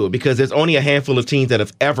 Can't do it because there's only a handful of teams that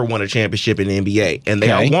have ever won a championship in the NBA, and they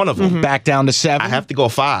are one of them. Back down to 7? I have to go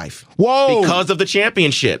 5. Whoa! Because of the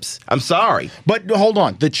championships. I'm sorry. But hold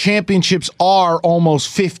on. The championships are almost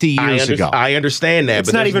 50 years ago. I understand that. It's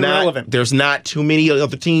but not even relevant. There's not too many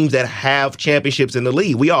other teams that have championships in the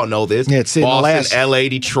league. We all know this. It's in Boston, the last... L.A.,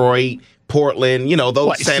 Detroit, Portland,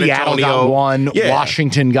 those San Seattle Antonio. got 1. Yeah.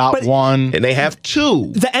 Washington got 1. And they have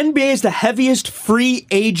 2. The NBA is the heaviest free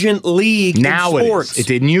agent league now in sports. It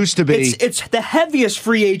didn't used to be. It's the heaviest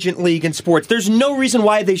free agent league in sports. There's no reason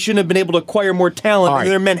why they shouldn't have been able to acquire more talent than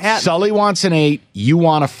they're Manhattan. Sully wants an 8. You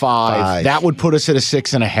want a 5. That would put us at a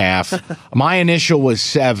 6.5. My initial was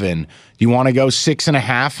 7. Do you want to go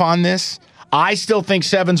 6.5 on this? I still think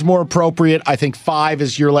 7's more appropriate. I think 5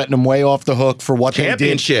 is you're letting them way off the hook for what they did.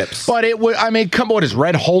 Championships. But it would, come on, what is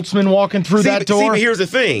Red Holtzman walking through that door? But here's the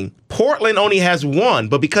thing. Portland only has 1,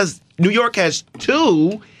 but because New York has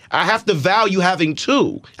 2, I have to value having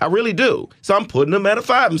 2. I really do. So I'm putting them at a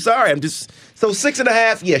 5. I'm sorry. So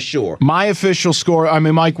 6.5, yeah, sure. My official score,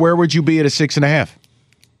 Mike, where would you be at a 6.5?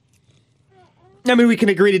 I mean, we can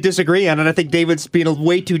agree to disagree on it. I think David's being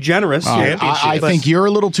way too generous. I think you're a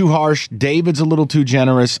little too harsh. David's a little too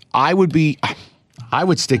generous. I would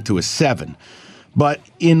stick to a 7. But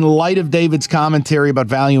in light of David's commentary about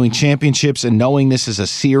valuing championships and knowing this is a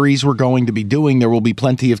series we're going to be doing, there will be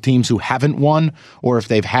plenty of teams who haven't won, or if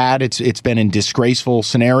they've had, it's been in disgraceful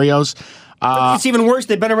scenarios. It's even worse.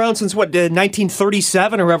 They've been around since,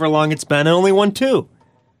 1937 or however long it's been, and only won 2.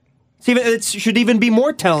 It should even be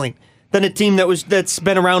more telling than a team that's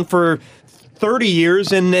been around for 30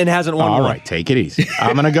 years and hasn't won. All right, take it easy.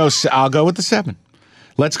 I'll go with the 7.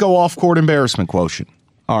 Let's go off-court embarrassment quotient.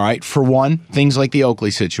 All right, for one, things like the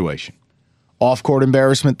Oakley situation. Off-court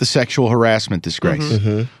embarrassment, the sexual harassment disgrace.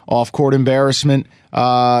 Mm-hmm. Off-court embarrassment,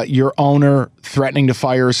 your owner threatening to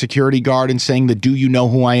fire a security guard and saying the "Do you know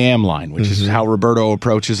who I am" line, which is how Roberto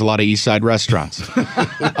approaches a lot of East Side restaurants.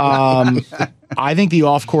 I think the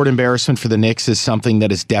off-court embarrassment for the Knicks is something that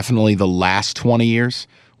is definitely the last 20 years,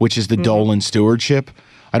 which is the Dolan stewardship.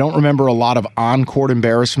 I don't remember a lot of on-court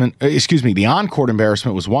embarrassment. The on-court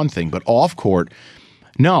embarrassment was one thing, but off-court,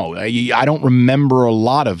 no, I don't remember a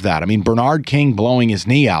lot of that. I mean, Bernard King blowing his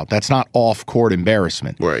knee out, that's not off-court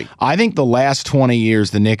embarrassment. Right. I think the last 20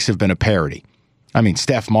 years, the Knicks have been a parody. I mean,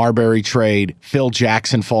 Steph Marbury trade, Phil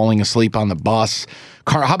Jackson falling asleep on the bus.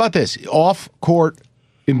 How about this? Off-court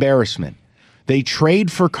embarrassment. They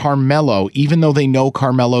trade for Carmelo even though they know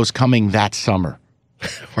Carmelo's coming that summer.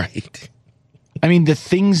 Right. I mean, the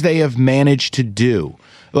things they have managed to do.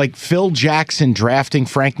 Like Phil Jackson drafting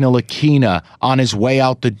Frank Ntilikina on his way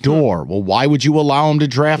out the door. Well, why would you allow him to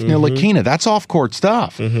draft Ntilikina? That's off-court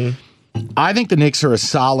stuff. I think the Knicks are a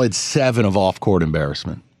solid 7 of off-court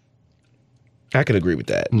embarrassment. I can agree with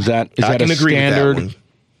that. Is that a standard?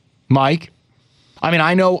 Mike? I mean,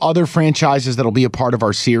 I know other franchises that'll be a part of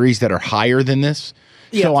our series that are higher than this.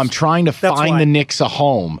 Yes. So I'm trying to find the Knicks a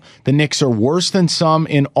home. The Knicks are worse than some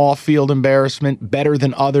in off-field embarrassment, better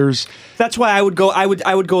than others. That's why I would go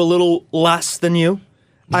a little less than you.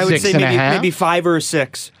 I would say maybe 5 or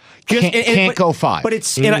 6. Can't go 5. But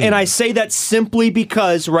it's and I say that simply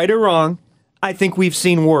because, right or wrong, I think we've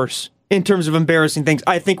seen worse in terms of embarrassing things.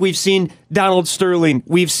 I think we've seen Donald Sterling.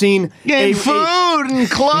 We've seen food and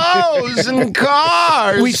clothes and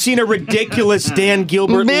cars. We've seen a ridiculous Dan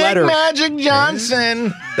Gilbert letter. Magic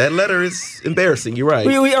Johnson. That letter is embarrassing. You're right.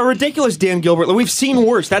 A ridiculous Dan Gilbert. We've seen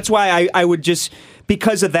worse. That's why I would just,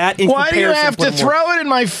 because of that, in why do you comparison, have to throw it in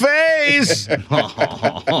my face?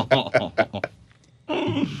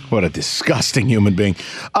 What a disgusting human being.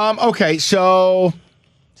 Okay, so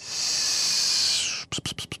 7.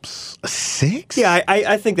 6? Yeah,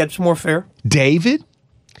 I think that's more fair. David?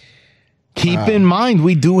 Keep in mind,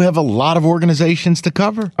 we do have a lot of organizations to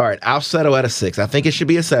cover. All right, I'll settle at a 6. I think it should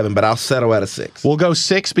be a 7, but I'll settle at a 6. We'll go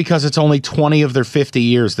 6 because it's only 20 of their 50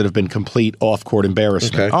 years that have been complete off-court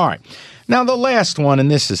embarrassment. Okay. All right. Now, the last one, and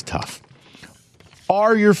this is tough.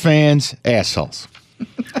 Are your fans assholes?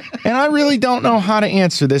 And I really don't know how to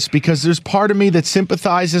answer this because there's part of me that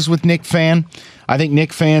sympathizes with Knick fan. I think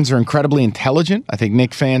Knick fans are incredibly intelligent. I think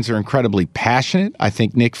Knick fans are incredibly passionate. I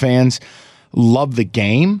think Knick fans love the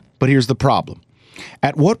game. But here's the problem.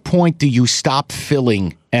 At what point do you stop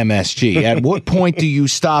filling MSG? At what point do you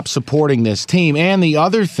stop supporting this team? And the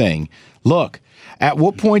other thing, look, at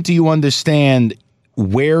what point do you understand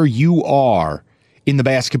where you are in the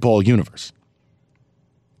basketball universe?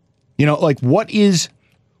 You know, like what is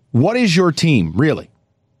your team really?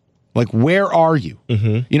 Like where are you?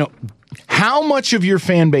 You know, how much of your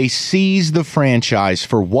fan base sees the franchise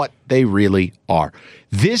for what they really are?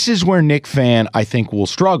 This is where Knick fan, I think, will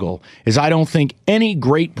struggle, is I don't think any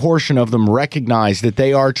great portion of them recognize that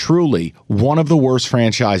they are truly one of the worst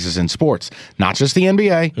franchises in sports. Not just the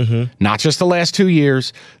NBA, not just the last 2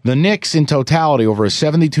 years. The Knicks in totality over a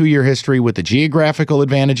 72-year history with the geographical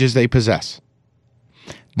advantages they possess.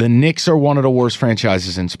 The Knicks are one of the worst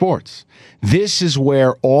franchises in sports. This is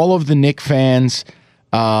where all of the Knick fans'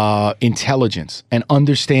 intelligence and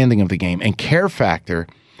understanding of the game and care factor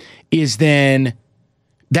is then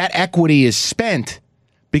that equity is spent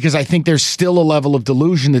because I think there's still a level of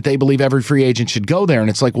delusion that they believe every free agent should go there. And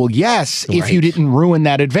it's like, well, yes, if you didn't ruin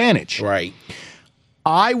that advantage. Right.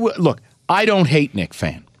 Look, I don't hate Knick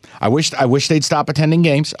fan. I wish they'd stop attending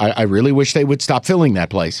games. I really wish they would stop filling that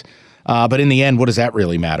place. But in the end, what does that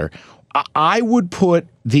really matter? I would put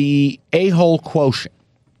the a-hole quotient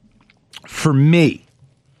for me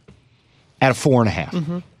at a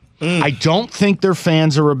 4.5. I don't think their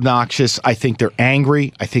fans are obnoxious. I think they're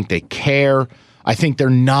angry. I think they care. I think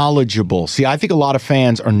they're knowledgeable. See, I think a lot of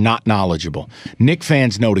fans are not knowledgeable. Knick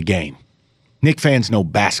fans know the game. Knick fans know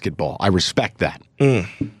basketball. I respect that.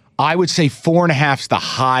 I would say 4.5 is the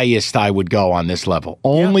highest I would go on this level,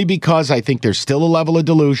 only because I think there's still a level of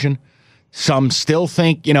delusion. Some still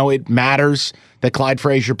think, you know, it matters that Clyde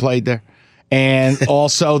Frazier played there. And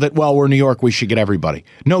also that, well, we're New York, we should get everybody.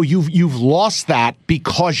 No, you've lost that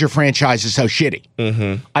because your franchise is so shitty.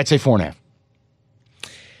 I'd say 4.5.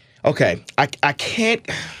 Okay, I can't,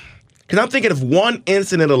 because I'm thinking of one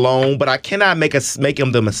incident alone, but I cannot make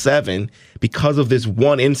them a 7 because of this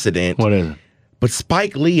one incident. What is it? But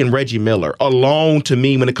Spike Lee and Reggie Miller alone to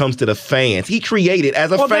me when it comes to the fans. He created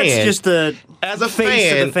as a fan. Well, that's just the as a face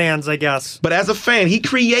fan, of the fans, I guess. But as a fan, he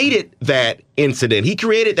created that incident. He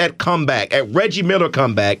created that comeback, that Reggie Miller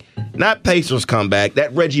comeback, not Pacers comeback,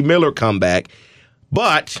 that Reggie Miller comeback.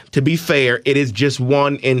 But to be fair, it is just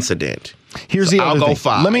one incident. Here's the other thing. I'll go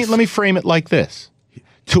 5. Let me frame it like this.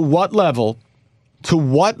 To what level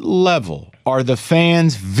are the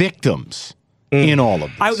fans victims in all of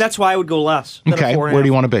this? That's why I would go less. Than Okay, a 4.5. where do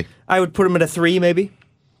you want to be? I would put him at a 3, maybe.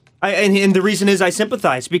 And the reason is I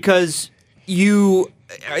sympathize because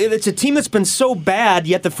it's a team that's been so bad,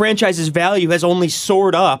 yet the franchise's value has only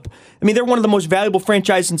soared up. I mean, they're one of the most valuable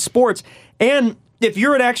franchises in sports. And if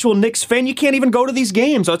you're an actual Knicks fan, you can't even go to these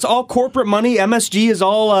games. It's all corporate money. MSG is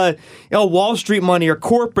all Wall Street money or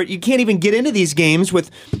corporate. You can't even get into these games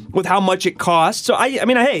with how much it costs. So,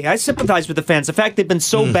 I sympathize with the fans. The fact they've been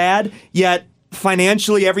so bad, yet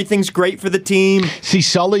financially everything's great for the team. See,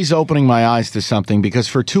 Sully's opening my eyes to something because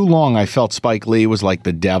for too long I felt Spike Lee was like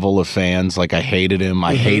the devil of fans. Like I hated him.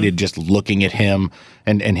 I hated just looking at him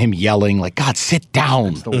and him yelling like, God, sit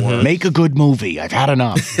down. Make a good movie. I've had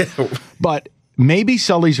enough. But maybe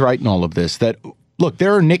Sully's right in all of this. That, look,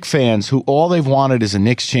 there are Knicks fans who all they've wanted is a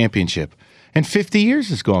Knicks championship. And 50 years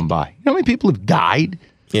has gone by. You know how many people have died?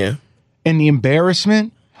 Yeah. And the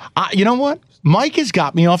embarrassment? You know what? Mike has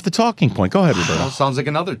got me off the talking point. Go ahead, Roberto. Well, sounds like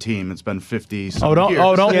another team. It's been 50 years. Don't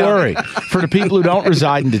worry. For the people who don't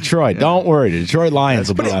reside in Detroit, don't worry. The Detroit Lions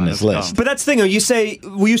will be on this list. But that's the thing.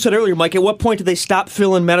 You said earlier, Mike, at what point do they stop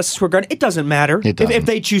filling Madison Square Garden? It doesn't matter. It doesn't. If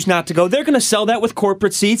they choose not to go, they're going to sell that with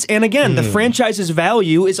corporate seats. And again, the franchise's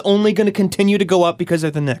value is only going to continue to go up because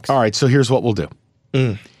of the Knicks. All right, so here's what we'll do.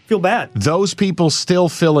 Feel bad. Those people still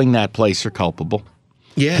filling that place are culpable.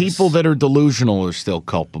 Yes. People that are delusional are still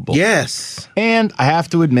culpable. Yes. And I have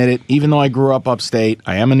to admit it, even though I grew up upstate,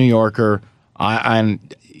 I am a New Yorker. I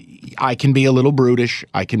can be a little brutish.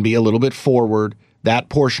 I can be a little bit forward. That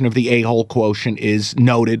portion of the a-hole quotient is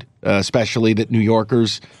noted, especially that New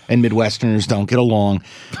Yorkers and Midwesterners don't get along.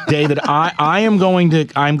 David, I'm going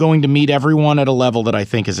to meet everyone at a level that I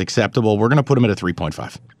think is acceptable. We're going to put them at a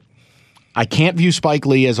 3.5. I can't view Spike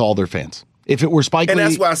Lee as all their fans. If it were Spike Lee, and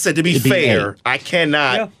that's why I said, to be fair, I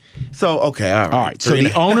cannot. Yeah. So, okay, all right. All right, so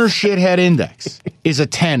the owner shithead index is a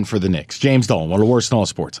 10 for the Knicks. James Dolan, one of the worst in all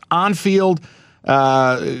sports. On field,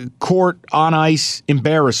 court, on ice,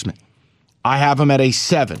 embarrassment. I have them at a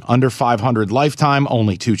 7, under 500 lifetime,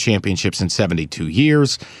 only 2 championships in 72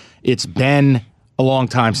 years. It's been a long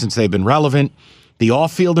time since they've been relevant. The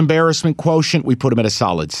off-field embarrassment quotient, we put them at a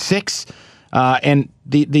solid 6. And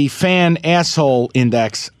the fan asshole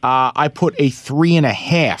index, I put a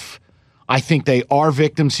 3.5. I think they are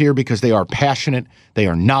victims here because they are passionate, they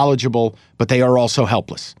are knowledgeable, but they are also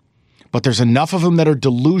helpless. But there's enough of them that are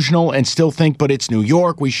delusional and still think, but it's New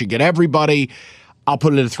York, we should get everybody. I'll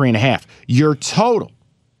put it at a 3.5. Your total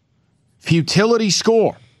futility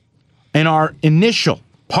score in our initial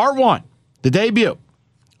part 1, the debut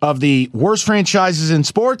of the worst franchises in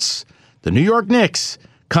sports, the New York Knicks,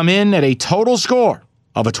 come in at a total score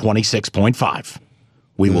of a 26.5.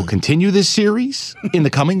 We will continue this series in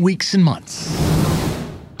the coming weeks and months.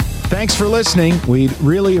 Thanks for listening. We'd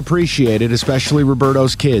really appreciate it, especially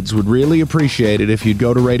Roberto's kids would really appreciate it if you'd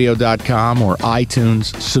go to radio.com or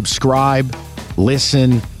iTunes, subscribe,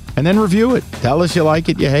 listen, and then review it. Tell us you like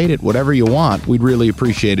it, you hate it, whatever you want. We'd really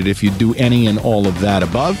appreciate it if you'd do any and all of that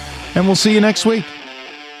above. And we'll see you next week.